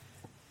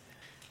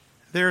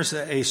There's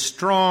a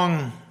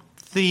strong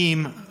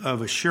theme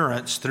of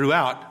assurance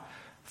throughout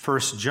 1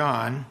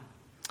 John,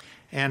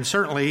 and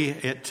certainly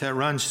it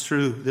runs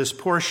through this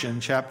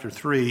portion, chapter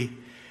 3,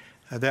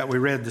 that we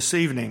read this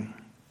evening.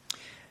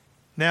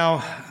 Now,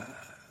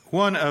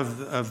 one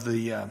of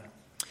the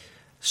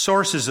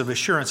sources of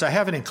assurance, I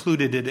haven't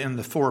included it in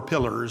the 4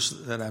 pillars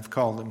that I've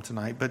called them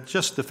tonight, but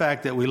just the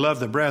fact that we love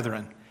the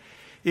brethren.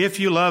 If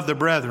you love the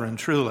brethren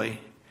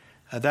truly,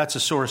 that's a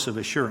source of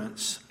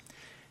assurance.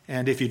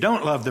 And if you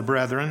don't love the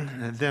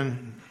brethren,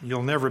 then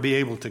you'll never be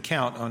able to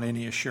count on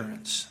any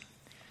assurance.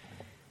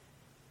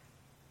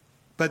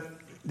 But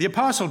the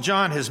Apostle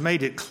John has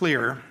made it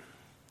clear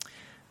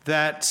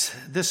that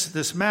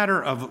this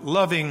matter of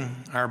loving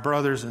our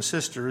brothers and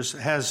sisters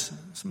has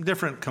some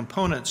different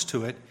components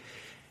to it.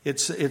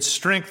 It's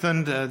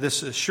strengthened,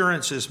 this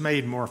assurance is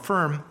made more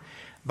firm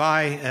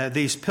by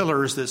these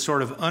pillars that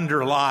sort of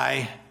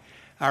underlie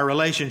our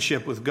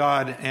relationship with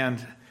God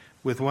and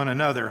with one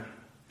another.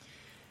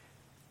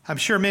 I'm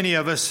sure many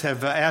of us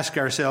have asked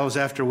ourselves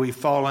after we've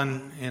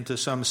fallen into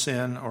some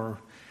sin or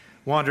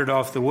wandered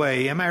off the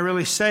way, am I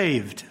really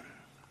saved?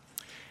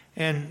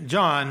 And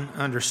John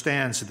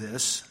understands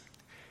this.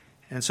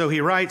 And so he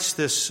writes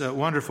this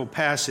wonderful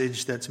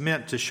passage that's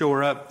meant to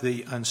shore up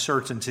the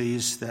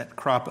uncertainties that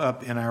crop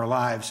up in our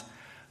lives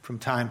from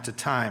time to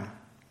time.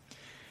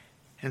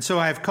 And so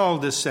I've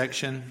called this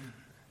section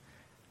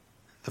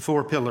the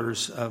 4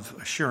 pillars of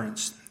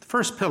assurance. The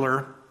first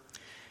pillar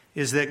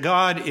is that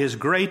God is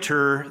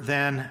greater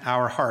than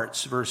our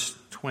hearts, verse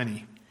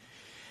 20.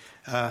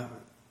 I'm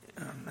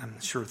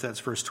not sure if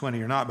that's verse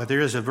 20 or not, but there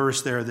is a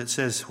verse there that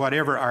says,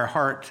 whatever our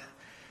heart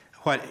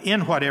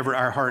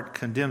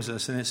condemns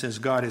us, and it says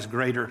God is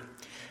greater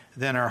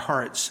than our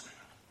hearts.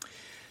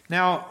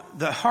 Now,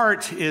 the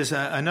heart is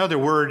another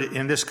word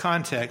in this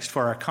context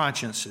for our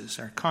consciences.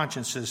 Our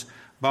consciences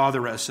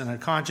bother us, and our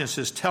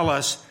consciences tell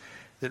us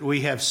that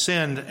we have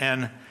sinned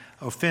and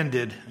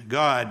offended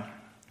God.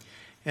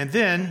 And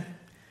then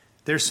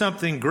there's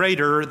something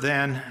greater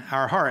than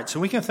our hearts.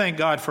 And we can thank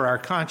God for our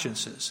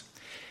consciences.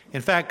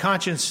 In fact,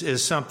 conscience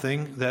is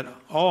something that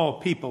all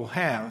people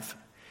have.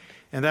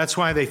 And that's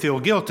why they feel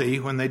guilty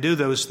when they do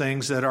those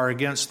things that are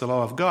against the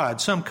law of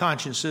God. Some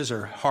consciences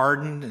are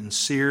hardened and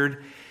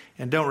seared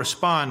and don't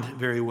respond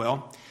very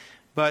well.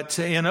 But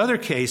in other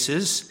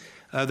cases,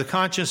 the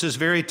conscience is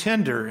very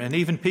tender. And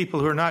even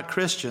people who are not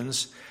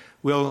Christians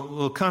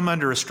will come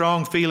under a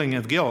strong feeling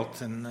of guilt,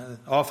 and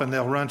often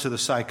they'll run to the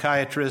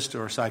psychiatrist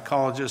or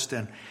psychologist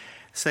and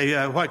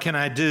say, what can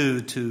I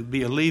do to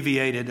be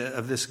alleviated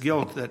of this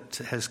guilt that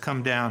has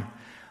come down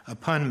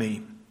upon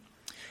me?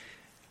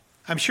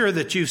 I'm sure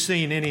that you've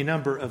seen any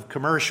number of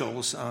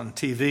commercials on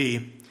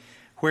TV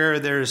where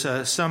there's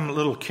some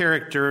little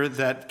character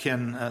that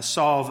can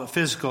solve a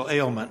physical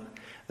ailment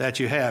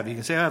that you have. You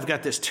can say, I've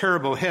got this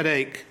terrible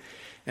headache,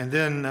 and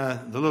then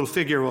the little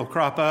figure will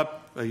crop up.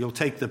 You'll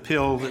take the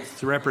pill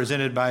that's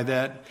represented by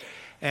that,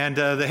 and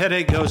the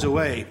headache goes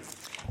away.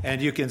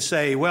 And you can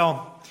say,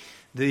 well,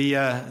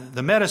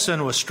 the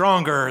medicine was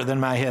stronger than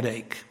my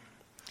headache.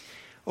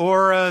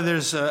 Or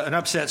there's an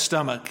upset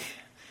stomach,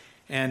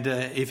 and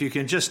if you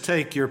can just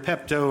take your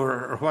Pepto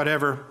or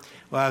whatever,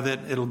 well,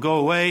 that it'll go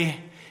away.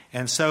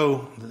 And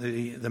so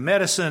the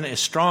medicine is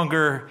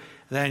stronger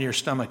than your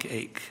stomach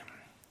ache.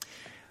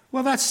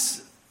 Well,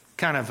 that's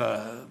kind of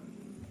a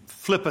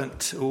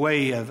flippant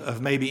way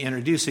of maybe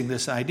introducing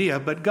this idea,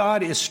 but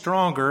God is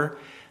stronger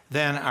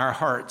than our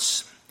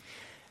hearts.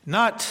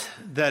 Not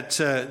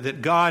that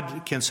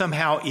God can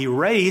somehow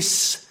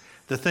erase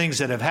the things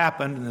that have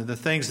happened and the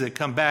things that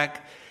come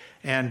back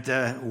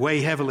and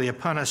weigh heavily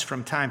upon us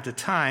from time to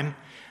time,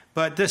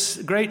 but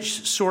this great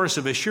source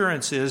of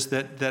assurance is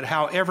that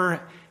however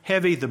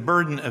heavy the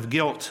burden of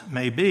guilt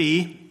may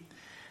be,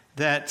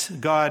 that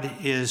God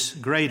is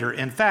greater.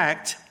 In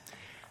fact,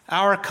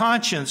 our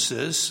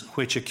consciences,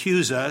 which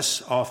accuse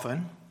us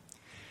often,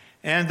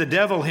 and the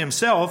devil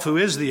himself, who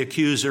is the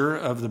accuser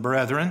of the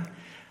brethren,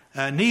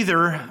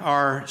 neither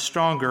are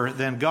stronger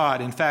than God.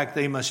 In fact,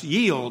 they must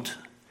yield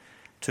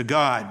to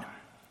God.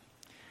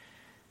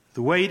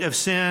 The weight of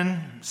sin,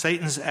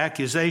 Satan's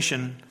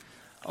accusation,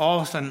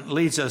 often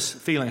leads us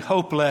feeling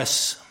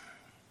hopeless.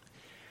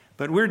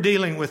 But we're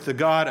dealing with the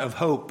God of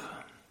hope,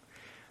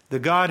 the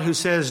God who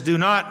says, do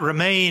not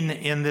remain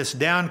in this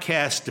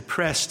downcast,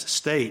 depressed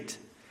state.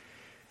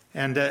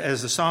 And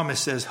as the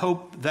psalmist says,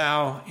 hope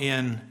thou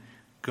in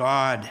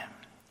God.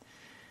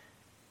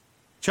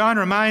 John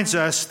reminds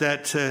us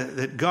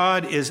that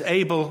God is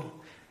able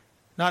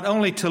not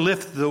only to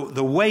lift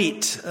the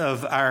weight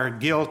of our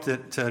guilt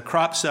that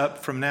crops up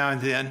from now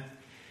and then,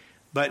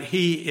 but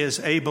he is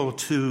able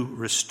to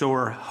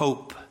restore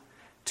hope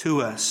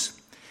to us.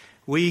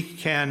 We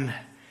can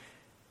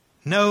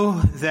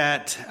know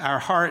that our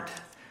heart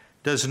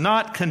does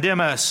not condemn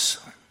us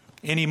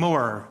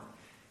anymore,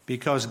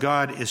 because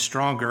God is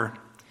stronger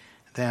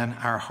than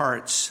our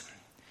hearts.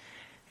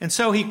 And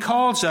so he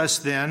calls us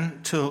then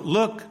to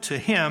look to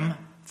him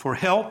for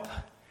help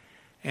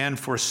and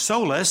for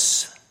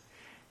solace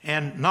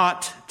and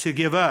not to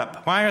give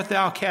up. Why art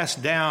thou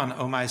cast down,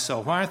 O my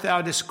soul? Why art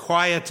thou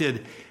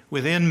disquieted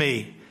within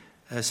me,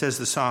 says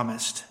the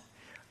psalmist.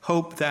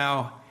 Hope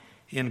thou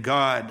in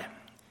God.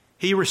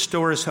 He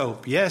restores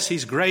hope. Yes,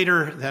 he's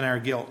greater than our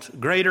guilt,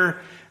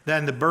 greater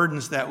than the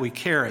burdens that we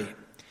carry.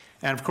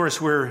 And of course,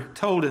 we're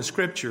told in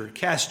Scripture,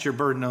 cast your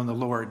burden on the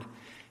Lord.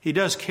 He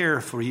does care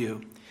for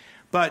you.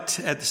 But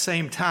at the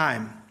same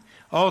time,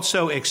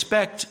 also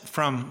expect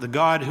from the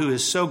God who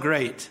is so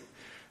great,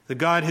 the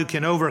God who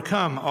can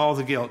overcome all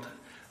the guilt,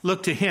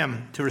 look to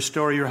him to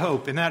restore your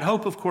hope. And that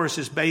hope, of course,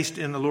 is based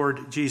in the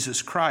Lord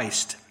Jesus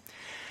Christ.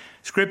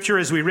 Scripture,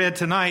 as we read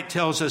tonight,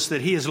 tells us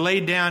that he has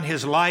laid down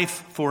his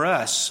life for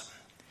us.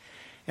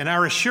 And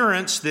our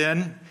assurance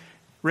then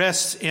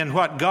rests in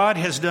what God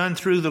has done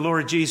through the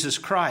Lord Jesus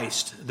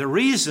Christ. The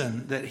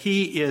reason that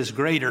he is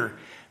greater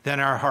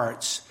than our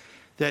hearts,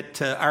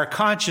 that our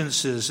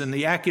consciences and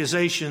the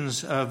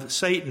accusations of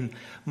Satan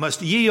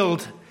must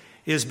yield,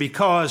 is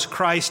because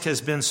Christ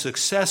has been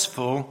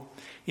successful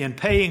in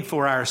paying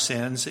for our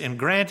sins, in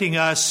granting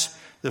us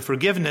the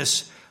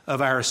forgiveness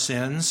of our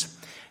sins,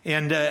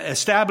 and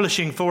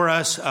establishing for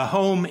us a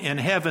home in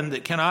heaven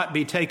that cannot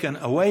be taken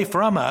away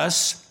from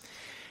us.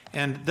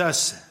 And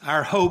thus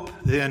our hope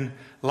then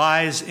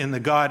lies in the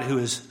God who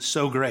is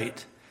so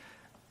great,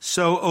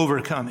 so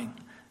overcoming,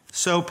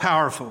 so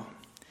powerful.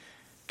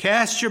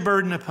 Cast your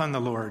burden upon the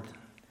Lord,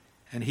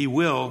 and he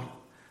will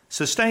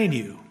sustain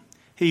you.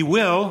 He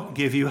will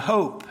give you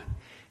hope.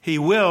 He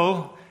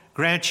will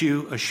grant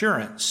you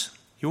assurance.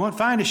 You won't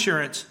find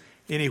assurance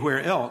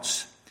anywhere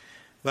else.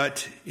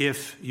 But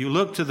if you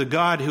look to the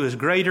God who is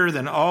greater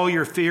than all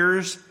your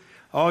fears,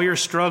 all your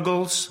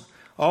struggles,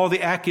 all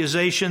the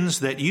accusations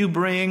that you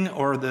bring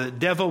or the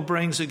devil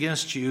brings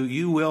against you,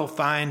 you will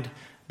find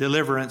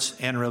deliverance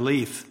and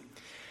relief.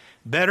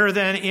 Better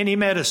than any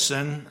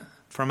medicine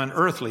from an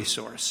earthly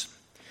source,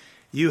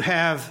 you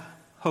have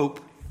hope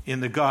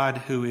in the God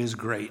who is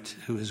great,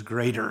 who is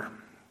greater.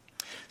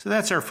 So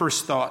that's our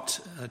first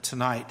thought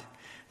tonight,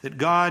 that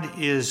God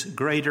is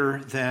greater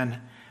than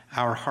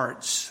our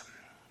hearts.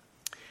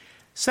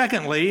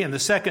 Secondly, and the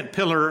second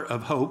pillar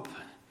of hope,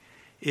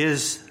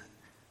 is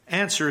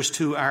answers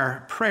to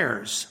our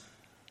prayers.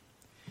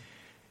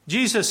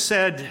 Jesus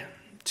said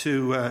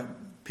to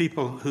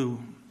people who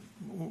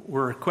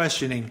were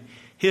questioning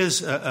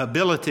his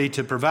ability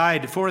to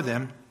provide for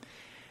them,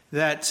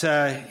 that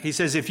he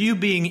says, if you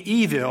being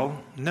evil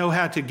know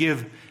how to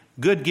give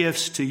good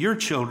gifts to your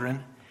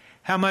children,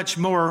 how much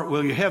more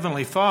will your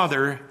heavenly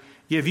Father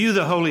give you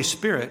the Holy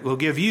Spirit, will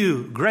give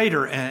you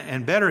greater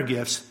and better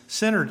gifts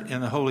centered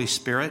in the Holy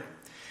Spirit,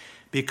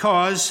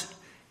 because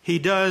he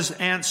does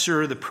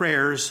answer the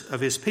prayers of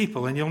his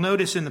people. And you'll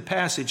notice in the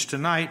passage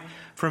tonight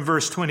from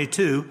verse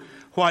 22,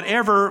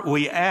 whatever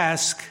we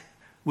ask,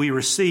 we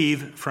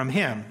receive from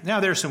him. Now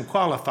there's some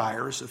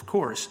qualifiers, of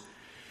course.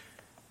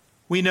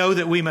 We know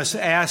that we must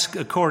ask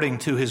according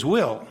to his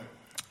will,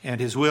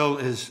 and his will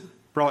is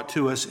brought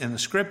to us in the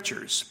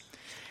Scriptures.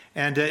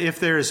 And if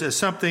there's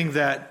something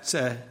that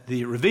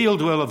the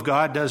revealed will of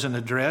God doesn't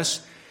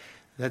address,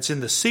 that's in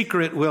the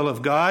secret will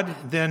of God,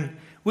 then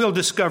we'll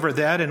discover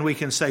that and we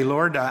can say,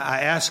 Lord, I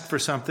asked for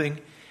something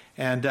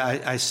and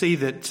I see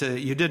that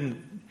you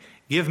didn't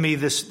give me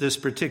this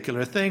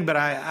particular thing, but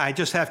I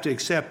just have to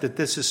accept that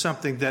this is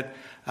something that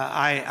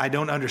I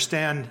don't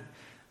understand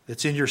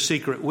that's in your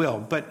secret will.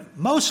 But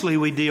mostly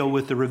we deal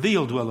with the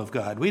revealed will of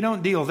God. We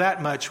don't deal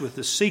that much with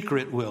the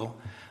secret will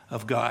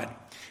of God.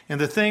 And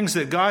the things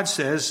that God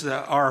says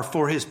are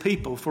for his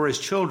people, for his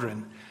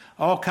children.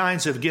 All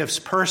kinds of gifts,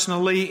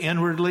 personally,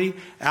 inwardly,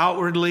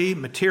 outwardly,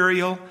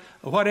 material,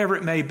 whatever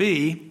it may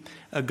be,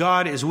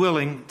 God is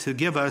willing to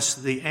give us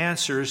the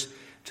answers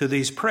to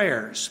these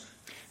prayers.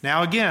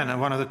 Now again,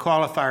 one of the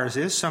qualifiers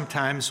is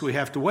sometimes we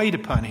have to wait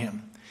upon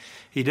him.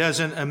 He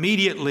doesn't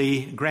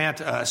immediately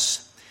grant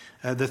us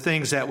the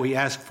things that we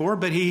ask for,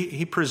 but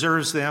he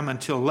preserves them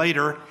until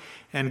later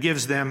and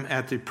gives them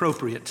at the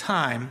appropriate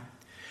time.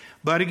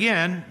 But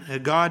again,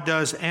 God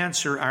does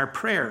answer our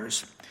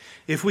prayers.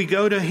 If we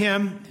go to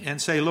him and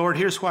say, Lord,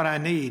 here's what I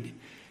need,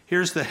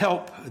 here's the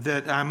help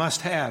that I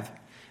must have,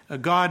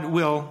 God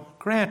will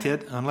grant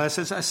it, unless,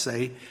 as I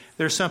say,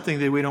 there's something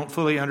that we don't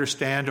fully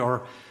understand,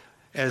 or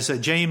as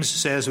James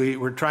says,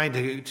 we're trying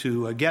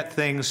to get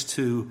things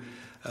to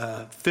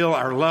fill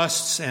our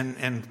lusts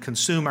and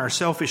consume our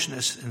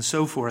selfishness and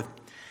so forth.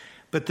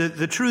 But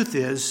the truth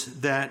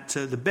is that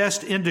the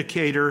best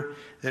indicator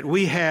that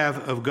we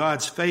have of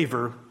God's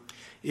favor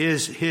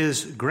is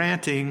his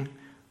granting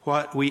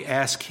what we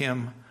ask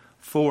him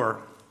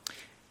for.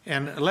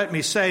 And let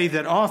me say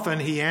that often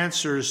he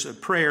answers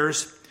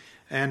prayers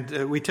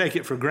and we take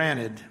it for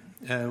granted.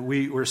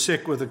 We're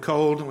sick with a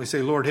cold and we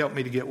say, Lord, help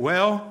me to get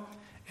well.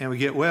 And we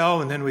get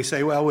well and then we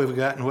say, well, we've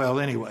gotten well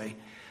anyway.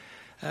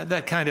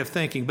 That kind of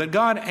thinking. But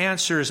God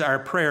answers our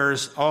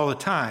prayers all the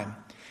time.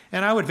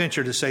 And I would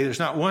venture to say there's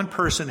not one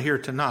person here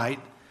tonight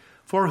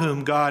for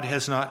whom God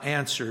has not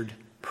answered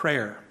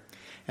prayer.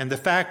 And the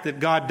fact that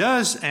God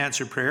does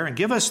answer prayer and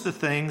give us the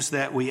things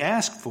that we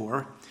ask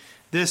for,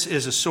 this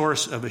is a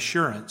source of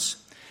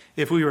assurance.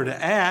 If we were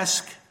to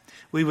ask,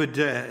 we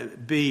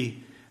would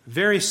be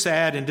very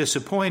sad and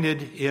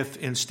disappointed if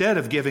instead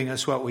of giving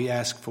us what we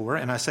ask for,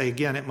 and I say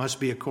again, it must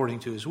be according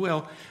to his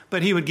will,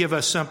 but he would give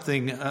us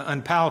something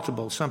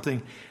unpalatable,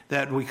 something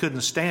that we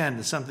couldn't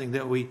stand, something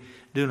that we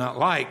do not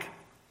like.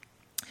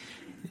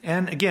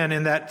 And again,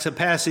 in that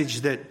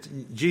passage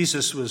that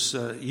Jesus was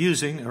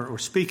using or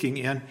speaking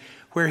in,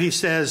 where he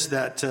says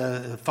that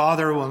the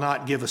Father will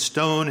not give a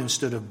stone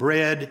instead of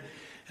bread,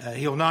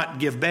 he'll not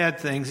give bad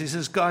things. He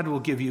says God will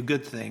give you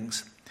good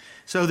things.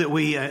 So that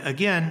we,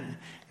 again,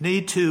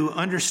 need to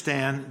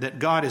understand that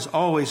God is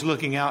always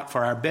looking out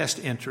for our best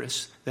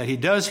interests, that he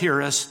does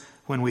hear us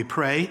when we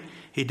pray.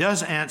 He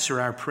does answer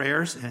our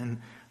prayers,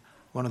 and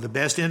one of the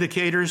best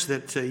indicators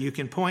that you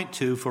can point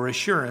to for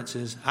assurance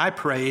is, I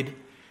prayed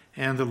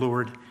and the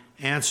Lord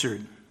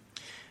answered.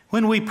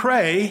 When we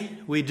pray,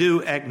 we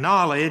do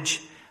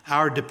acknowledge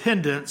our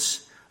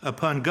dependence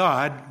upon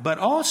God, but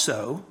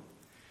also,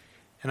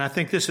 and I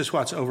think this is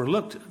what's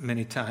overlooked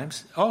many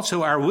times,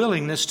 also our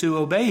willingness to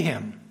obey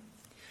him.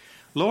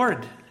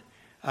 Lord,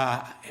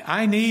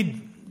 I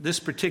need this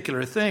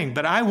particular thing,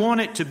 but I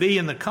want it to be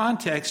in the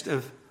context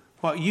of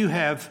what you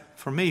have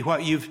for me,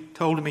 what you've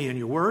told me in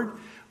your word,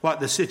 what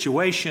the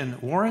situation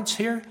warrants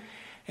here,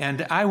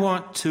 and I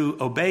want to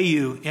obey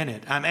you in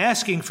it. I'm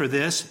asking for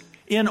this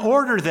in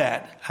order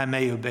that I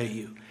may obey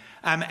you.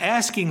 I'm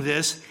asking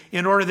this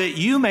in order that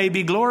you may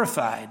be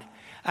glorified.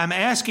 I'm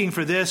asking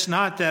for this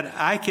not that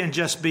I can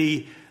just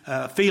be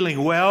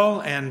feeling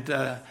well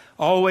and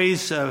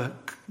always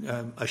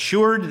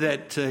assured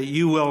that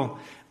you will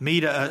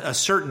meet a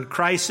certain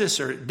crisis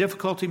or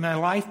difficulty in my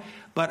life,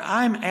 but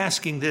I'm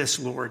asking this,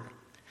 Lord,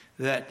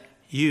 that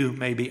you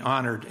may be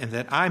honored and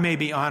that I may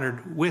be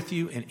honored with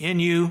you and in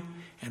you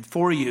and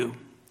for you.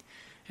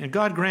 And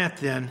God grant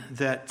then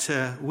that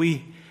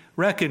we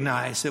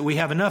recognize that we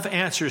have enough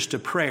answers to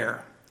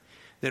prayer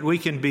that we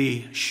can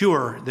be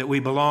sure that we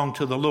belong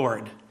to the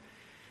Lord.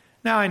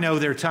 Now, I know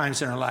there are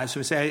times in our lives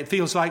we say, it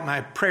feels like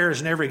my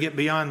prayers never get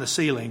beyond the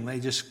ceiling.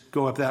 They just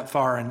go up that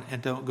far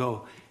and don't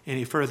go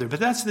any further. But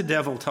that's the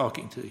devil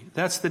talking to you.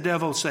 That's the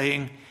devil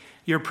saying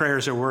your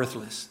prayers are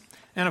worthless.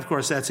 And of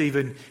course, that's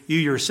even you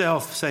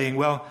yourself saying,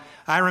 well,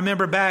 I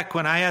remember back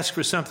when I asked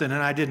for something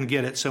and I didn't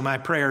get it, so my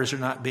prayers are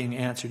not being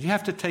answered. You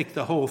have to take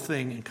the whole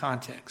thing in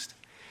context.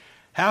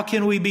 How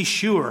can we be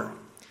sure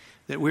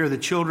that we're the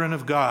children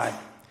of God?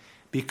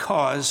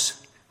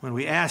 Because when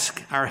we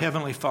ask our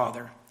Heavenly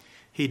Father,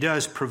 he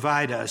does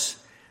provide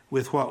us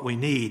with what we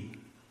need.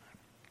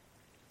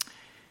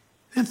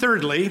 And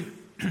thirdly,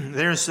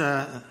 there's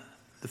the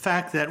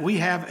fact that we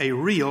have a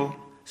real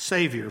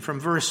Savior.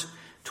 From verse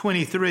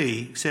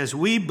 23, it says,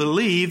 we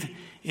believe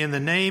in the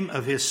name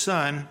of his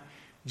Son,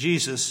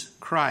 Jesus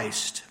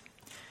Christ.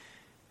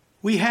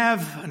 We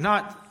have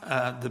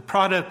not the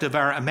product of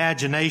our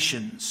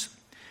imaginations,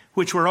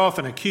 which we're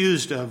often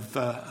accused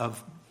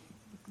of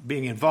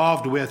being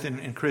involved with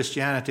in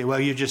Christianity. Well,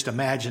 you're just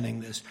imagining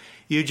this.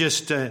 You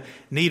just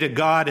need a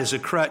God as a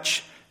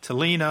crutch to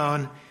lean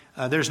on.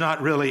 There's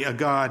not really a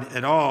God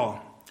at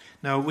all.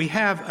 No, we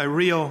have a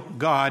real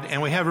God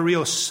and we have a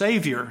real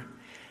Savior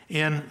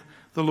in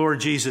the Lord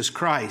Jesus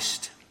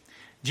Christ.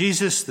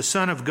 Jesus, the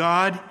Son of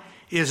God,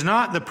 is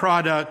not the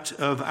product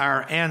of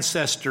our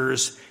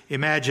ancestors'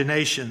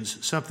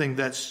 imaginations, something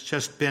that's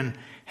just been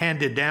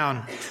handed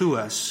down to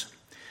us.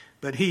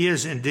 But he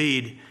is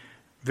indeed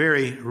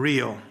very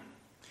real.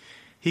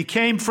 He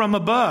came from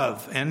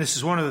above, and this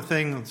is one of the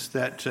things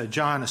that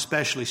John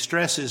especially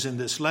stresses in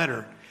this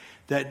letter,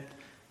 that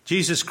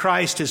Jesus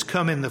Christ has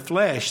come in the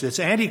flesh. That's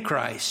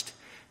Antichrist,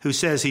 who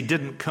says he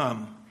didn't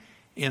come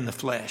in the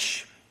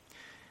flesh.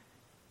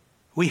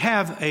 We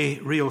have a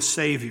real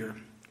Savior.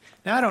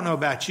 Now, I don't know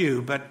about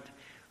you, but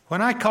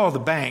when I call the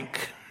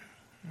bank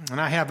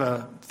and I have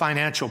a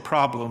financial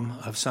problem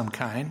of some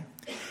kind,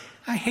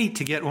 I hate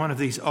to get one of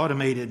these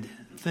automated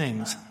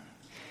things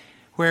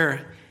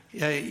where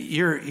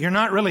you're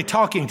not really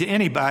talking to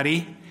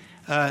anybody.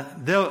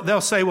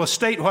 They'll say, well,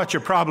 state what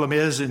your problem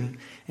is, and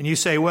you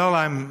say, well,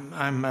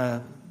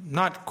 I'm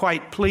not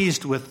quite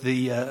pleased with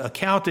the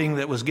accounting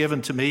that was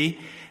given to me,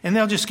 and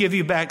they'll just give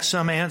you back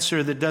some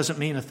answer that doesn't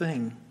mean a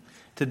thing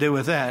to do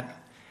with that.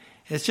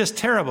 It's just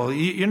terrible.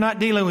 You're not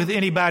dealing with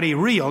anybody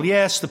real.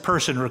 Yes, the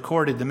person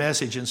recorded the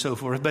message and so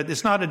forth, but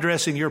it's not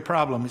addressing your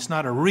problem. It's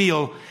not a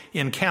real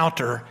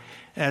encounter,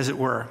 as it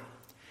were.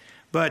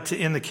 But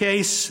in the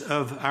case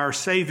of our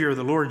Savior,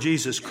 the Lord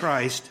Jesus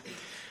Christ,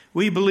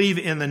 we believe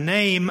in the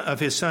name of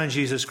his Son,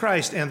 Jesus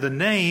Christ. And the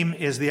name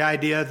is the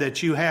idea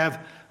that you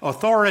have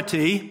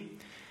authority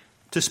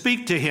to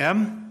speak to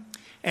him,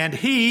 and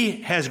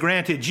he has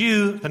granted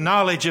you the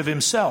knowledge of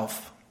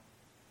himself.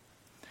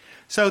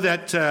 So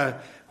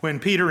that when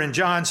Peter and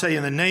John say,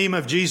 in the name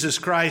of Jesus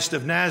Christ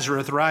of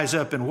Nazareth, rise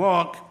up and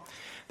walk,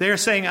 they're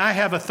saying, I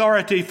have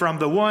authority from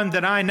the one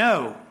that I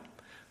know,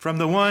 from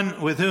the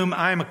one with whom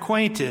I'm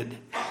acquainted,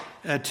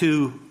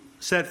 to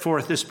set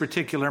forth this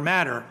particular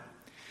matter.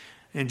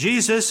 And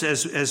Jesus,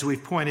 as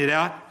we've pointed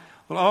out,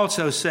 will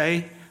also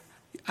say,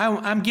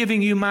 I'm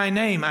giving you my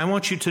name. I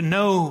want you to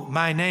know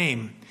my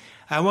name.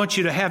 I want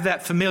you to have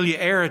that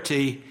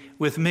familiarity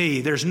with me.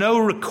 There's no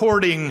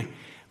recording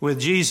with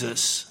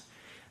Jesus.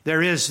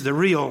 There is the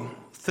real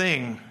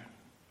thing.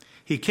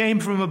 He came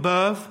from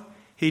above.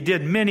 He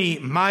did many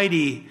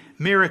mighty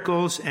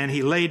miracles, and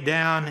he laid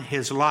down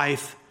his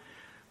life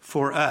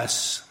for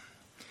us.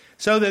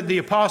 So that the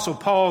Apostle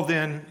Paul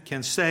then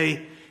can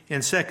say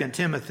in 2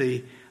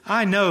 Timothy,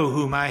 I know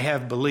whom I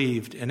have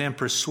believed, and am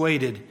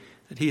persuaded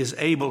that he is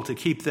able to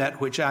keep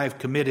that which I have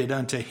committed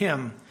unto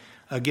him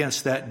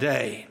against that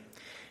day.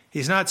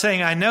 He's not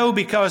saying, I know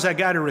because I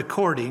got a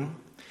recording.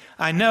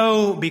 I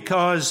know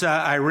because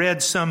I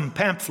read some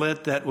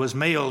pamphlet that was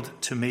mailed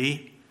to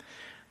me.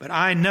 But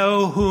I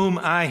know whom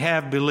I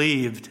have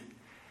believed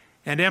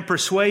and am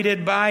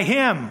persuaded by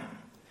him.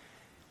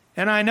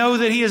 And I know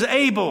that he is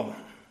able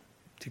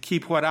to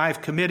keep what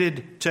I've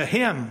committed to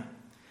him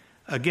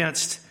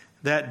against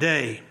that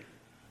day.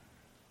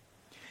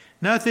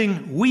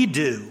 Nothing we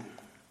do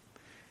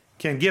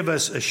can give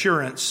us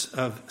assurance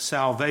of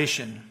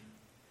salvation.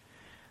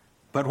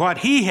 But what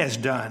he has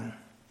done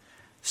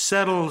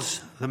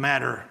settles the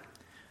matter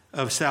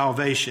of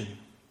salvation.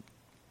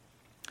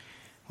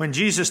 When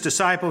Jesus'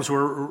 disciples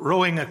were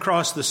rowing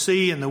across the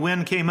sea and the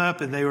wind came up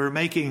and they were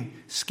making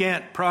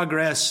scant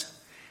progress,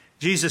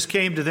 Jesus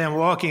came to them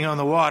walking on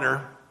the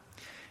water,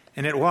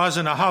 and it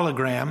wasn't a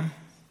hologram.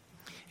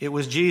 It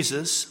was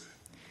Jesus.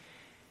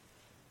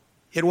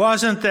 It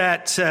wasn't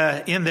that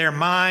in their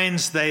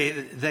minds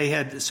they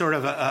had sort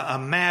of a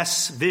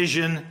mass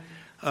vision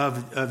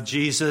of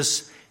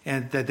Jesus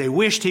and that they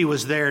wished he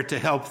was there to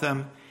help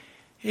them.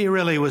 He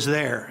really was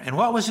there. And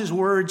what was his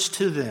words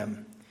to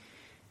them?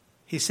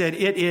 He said,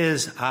 it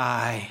is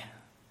I.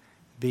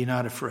 Be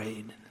not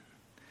afraid.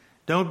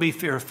 Don't be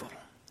fearful.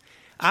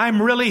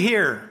 I'm really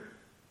here.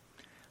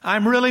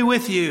 I'm really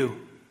with you.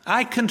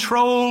 I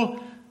control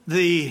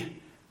the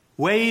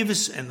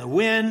waves and the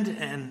wind,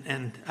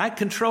 and I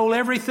control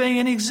everything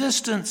in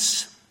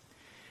existence.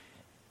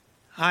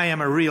 I am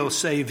a real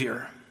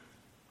Savior.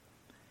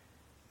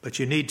 But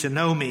you need to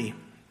know me.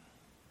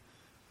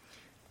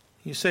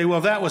 You say, well,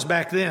 that was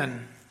back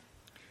then.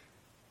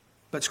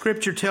 But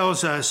Scripture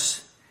tells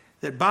us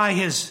that by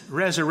his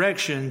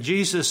resurrection,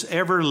 Jesus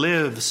ever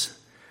lives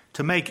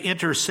to make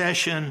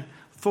intercession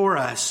for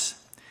us,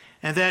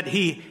 and that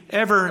he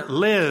ever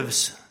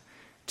lives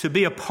to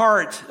be a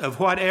part of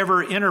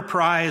whatever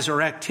enterprise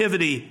or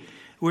activity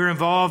we're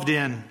involved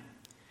in.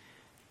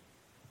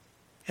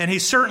 And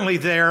he's certainly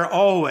there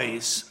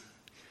always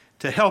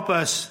to help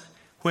us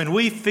when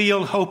we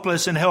feel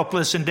hopeless and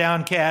helpless and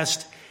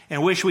downcast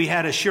and wish we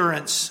had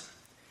assurance.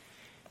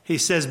 He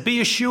says,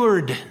 be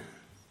assured.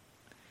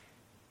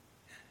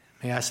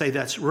 May I say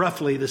that's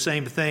roughly the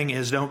same thing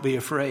as don't be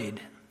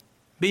afraid.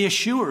 Be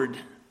assured.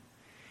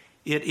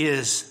 It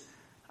is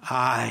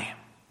I.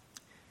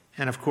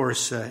 And of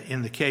course,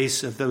 in the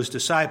case of those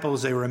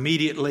disciples, they were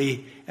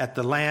immediately at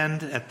the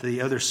land, at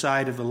the other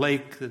side of the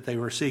lake that they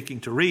were seeking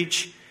to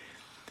reach.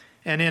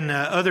 And in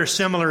other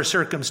similar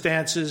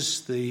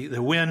circumstances, the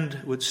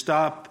wind would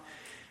stop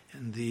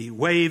and the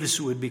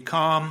waves would be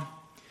calm.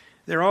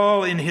 They're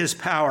all in his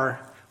power.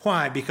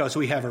 Why? Because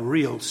we have a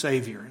real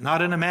Savior,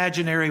 not an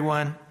imaginary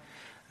one,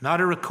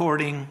 not a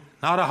recording,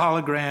 not a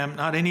hologram,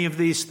 not any of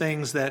these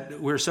things that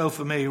we're so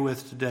familiar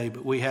with today,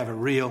 but we have a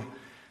real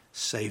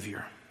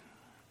Savior.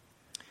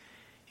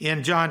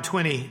 In John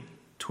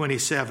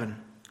 20:27,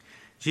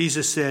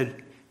 Jesus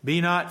said,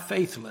 be not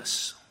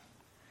faithless,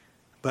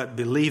 but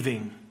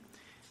believing.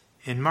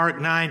 In Mark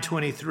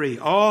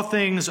 9:23, all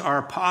things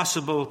are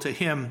possible to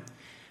him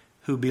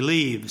who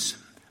believes,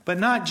 but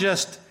not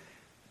just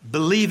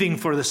believing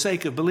for the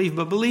sake of belief,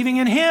 but believing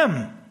in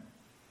him.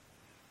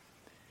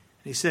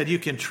 He said, you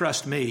can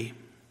trust me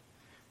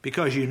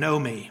because you know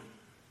me.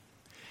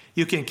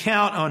 You can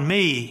count on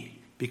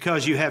me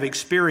because you have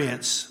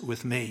experience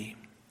with me.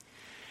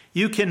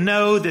 You can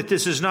know that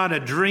this is not a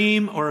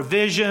dream or a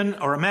vision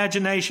or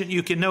imagination.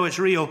 You can know it's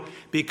real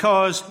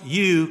because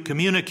you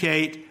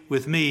communicate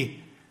with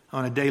me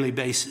on a daily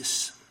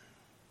basis.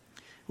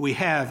 We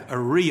have a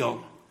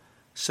real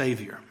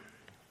Savior.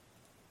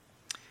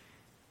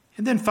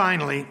 And then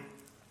finally,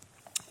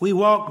 we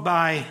walk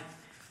by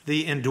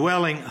the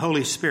indwelling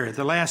Holy Spirit.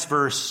 The last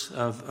verse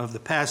of the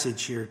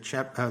passage here,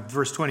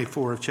 verse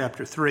 24 of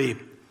chapter 3.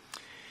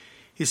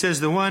 He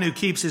says, the one who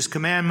keeps his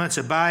commandments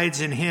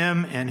abides in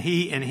him, and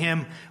he in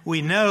him.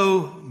 We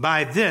know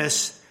by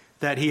this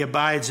that he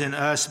abides in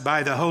us,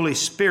 by the Holy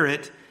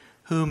Spirit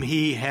whom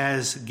he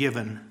has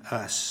given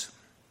us.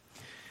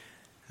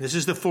 This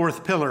is the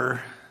fourth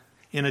pillar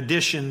in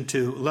addition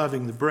to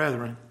loving the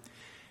brethren.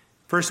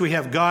 First, we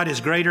have God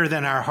is greater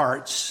than our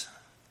hearts.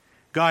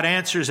 God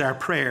answers our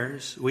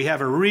prayers. We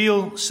have a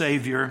real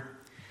Savior,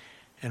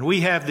 and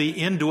we have the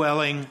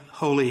indwelling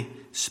Holy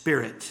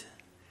Spirit.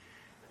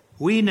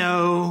 We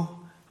know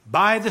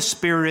by the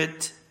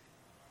Spirit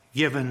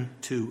given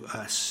to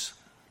us.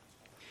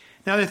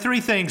 Now, there are three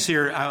things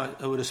here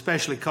I would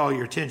especially call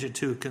your attention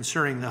to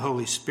concerning the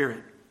Holy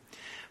Spirit.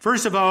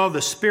 First of all,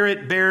 the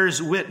Spirit bears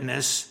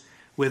witness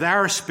with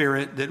our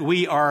spirit that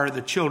we are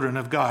the children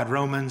of God.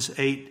 Romans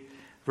 8,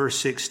 verse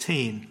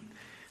 16.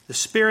 The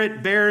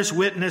Spirit bears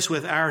witness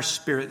with our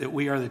spirit that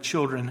we are the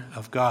children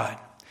of God.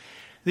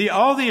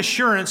 All the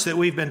assurance that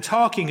we've been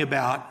talking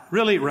about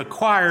really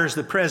requires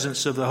the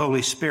presence of the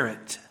Holy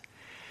Spirit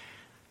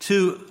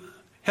to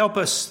help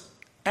us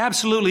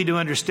absolutely to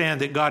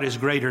understand that God is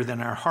greater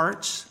than our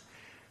hearts,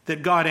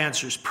 that God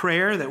answers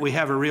prayer, that we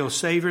have a real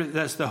Savior.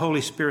 That's the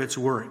Holy Spirit's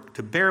work,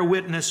 to bear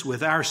witness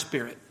with our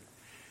spirit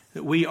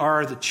that we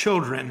are the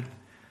children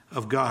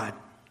of God.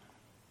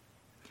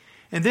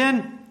 And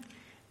then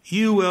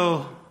you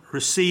will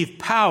receive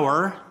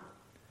power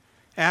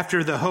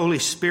after the Holy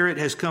Spirit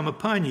has come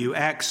upon you,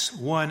 Acts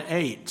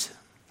 1:8.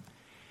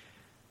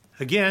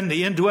 Again,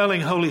 the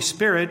indwelling Holy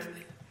Spirit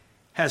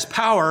has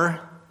power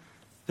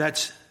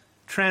that's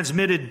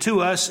transmitted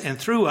to us and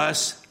through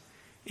us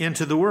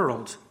into the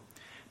world.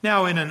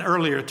 Now, in an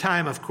earlier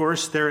time, of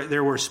course,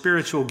 there were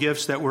spiritual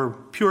gifts that were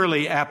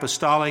purely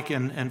apostolic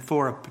and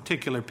for a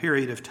particular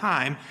period of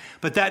time.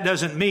 But that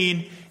doesn't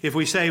mean, if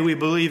we say we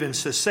believe in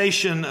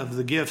cessation of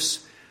the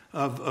gifts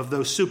of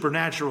those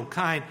supernatural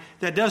kind,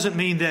 that doesn't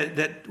mean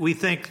that we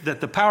think that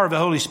the power of the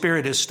Holy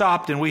Spirit has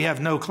stopped and we have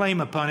no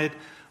claim upon it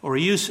or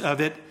use of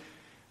it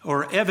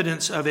or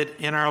evidence of it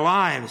in our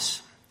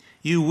lives.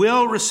 You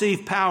will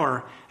receive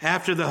power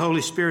after the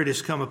Holy Spirit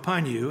has come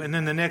upon you. And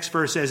then the next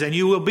verse says, and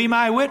you will be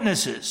my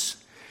witnesses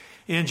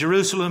in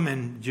Jerusalem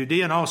and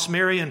Judea and all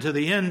Samaria and to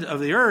the end of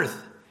the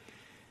earth.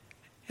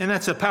 And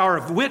that's a power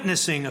of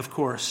witnessing, of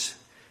course,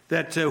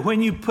 that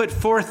when you put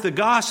forth the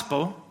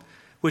gospel,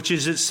 which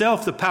is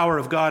itself the power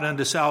of God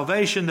unto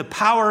salvation, the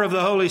power of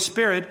the Holy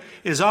Spirit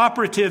is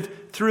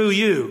operative through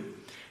you.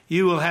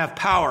 You will have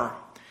power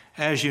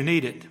as you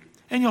need it.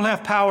 And you'll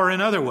have power in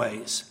other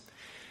ways,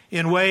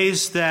 in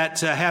ways that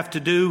have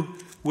to do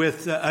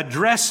with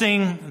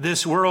addressing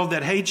this world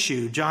that hates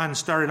you. John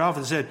started off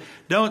and said,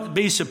 don't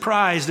be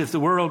surprised if the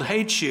world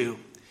hates you.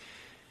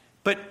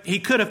 But he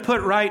could have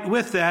put right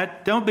with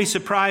that, don't be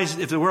surprised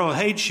if the world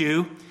hates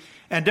you.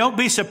 And don't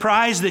be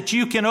surprised that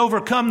you can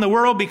overcome the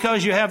world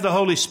because you have the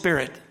Holy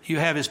Spirit. You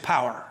have His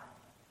power.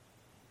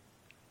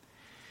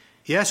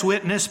 Yes,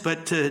 witness,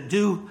 but to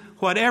do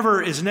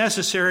whatever is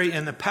necessary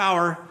in the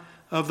power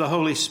of the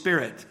Holy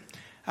Spirit.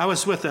 I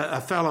was with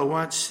a fellow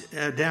once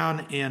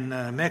down in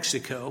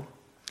Mexico,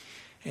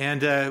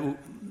 and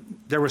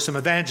there were some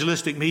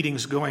evangelistic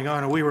meetings going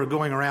on, and we were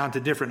going around to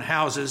different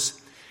houses.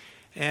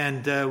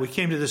 And we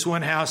came to this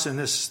one house, and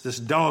this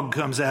dog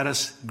comes at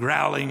us,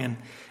 growling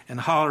and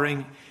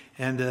hollering.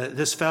 And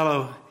this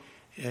fellow,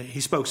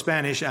 he spoke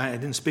Spanish. I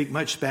didn't speak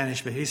much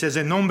Spanish, but he says,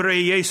 "En nombre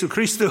de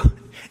Jesucristo."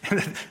 And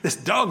this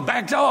dog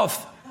backed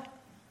off.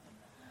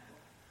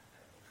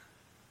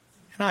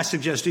 And I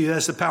suggest to you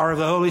that's the power of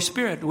the Holy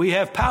Spirit. We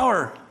have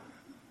power.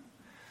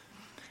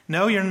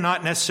 No, you're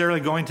not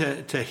necessarily going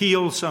to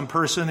heal some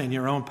person in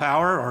your own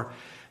power or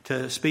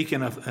to speak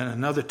in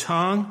another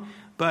tongue,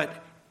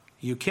 but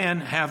you can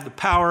have the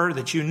power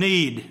that you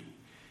need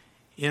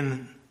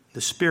in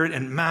the Spirit,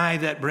 and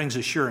that brings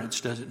assurance,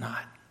 does it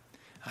not?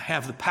 I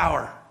have the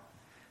power.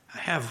 I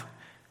have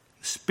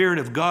the Spirit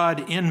of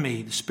God in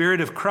me, the Spirit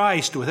of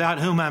Christ, without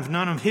whom I have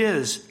none of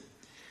His.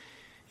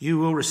 You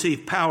will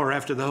receive power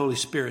after the Holy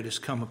Spirit has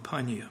come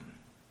upon you.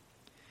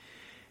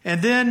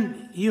 And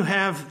then you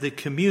have the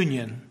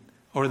communion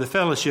or the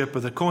fellowship or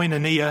the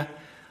koinonia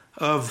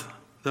of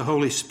the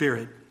Holy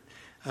Spirit.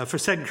 For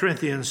 2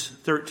 Corinthians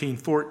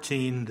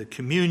 13:14, the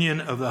communion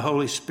of the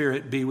Holy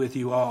Spirit be with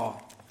you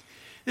all.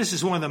 This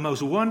is one of the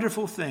most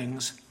wonderful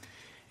things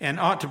and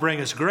ought to bring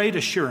us great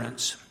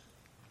assurance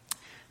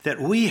that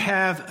we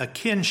have a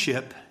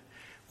kinship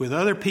with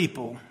other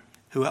people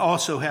who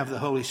also have the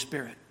Holy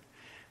Spirit.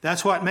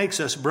 That's what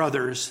makes us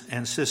brothers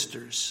and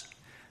sisters.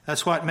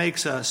 That's what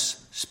makes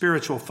us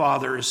spiritual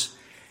fathers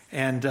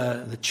and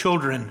the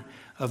children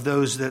of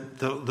those that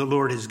the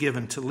Lord has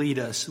given to lead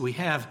us. We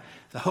have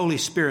the Holy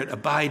Spirit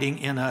abiding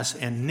in us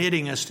and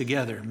knitting us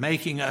together,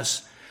 making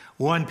us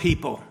one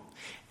people.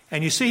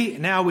 And you see,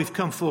 now we've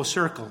come full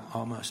circle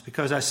almost,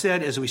 because I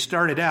said as we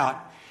started out,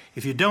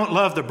 if you don't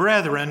love the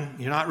brethren,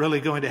 you're not really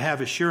going to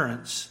have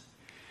assurance.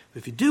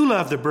 If you do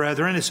love the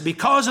brethren, it's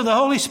because of the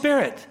Holy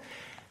Spirit.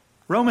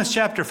 Romans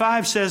chapter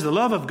 5 says the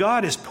love of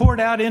God is poured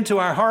out into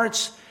our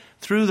hearts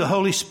through the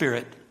Holy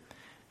Spirit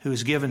who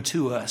is given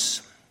to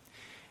us.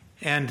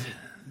 And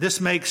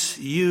this makes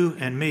you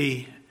and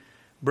me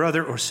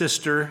brother or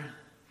sister.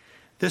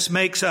 This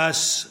makes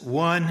us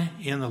one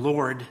in the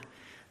Lord.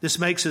 This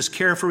makes us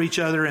care for each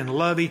other and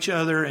love each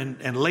other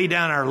and lay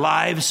down our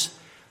lives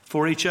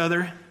for each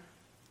other.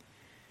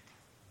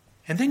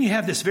 And then you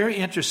have this very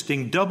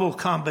interesting double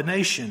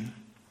combination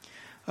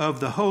of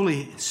the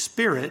Holy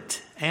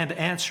Spirit and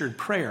answered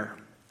prayer.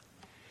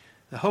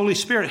 The Holy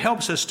Spirit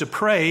helps us to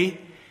pray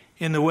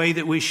in the way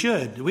that we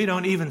should. We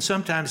don't even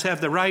sometimes have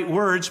the right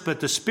words, but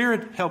the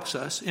Spirit helps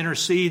us,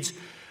 intercedes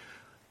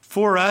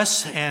for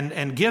us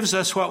and gives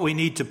us what we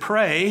need to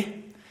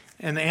pray,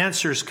 and the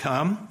answers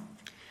come.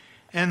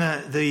 And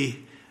the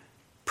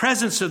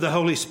presence of the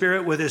Holy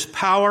Spirit with His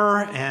power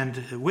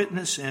and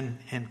witness and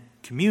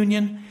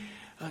communion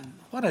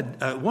What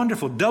a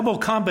wonderful double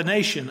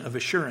combination of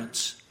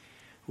assurance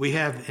we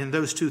have in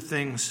those two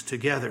things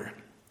together.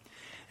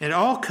 It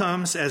all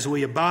comes as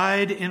we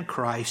abide in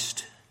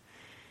Christ,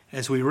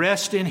 as we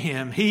rest in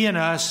Him, He in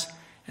us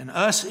and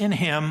us in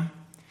Him.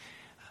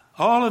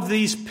 All of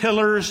these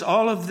pillars,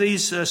 all of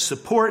these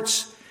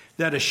supports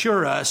that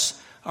assure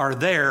us are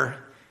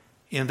there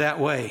in that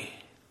way.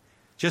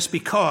 Just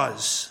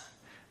because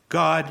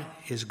God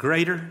is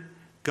greater,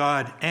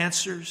 God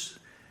answers,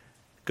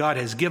 God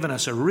has given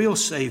us a real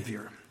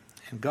Savior,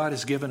 and God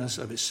has given us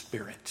of His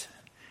Spirit.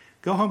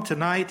 Go home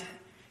tonight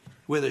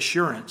with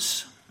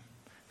assurance.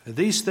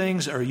 These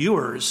things are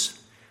yours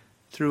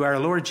through our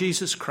Lord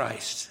Jesus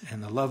Christ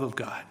and the love of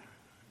God.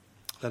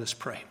 Let us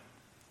pray.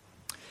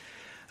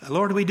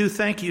 Lord, we do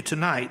thank you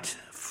tonight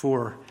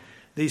for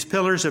these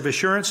pillars of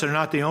assurance. They're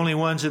not the only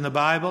ones in the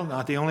Bible,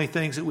 not the only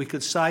things that we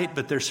could cite,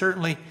 but they're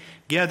certainly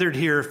gathered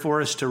here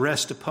for us to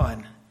rest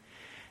upon.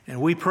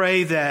 And we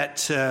pray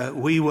that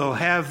we will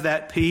have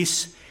that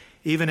peace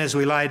even as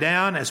we lie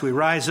down, as we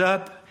rise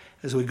up,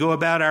 as we go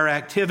about our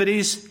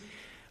activities.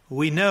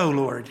 We know,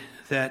 Lord,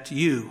 that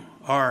you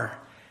are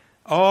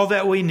all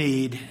that we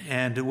need,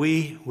 and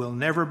we will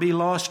never be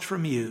lost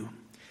from you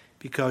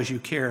because you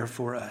care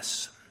for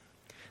us.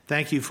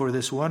 Thank you for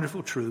this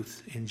wonderful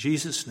truth. In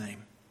Jesus'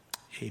 name,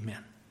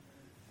 amen.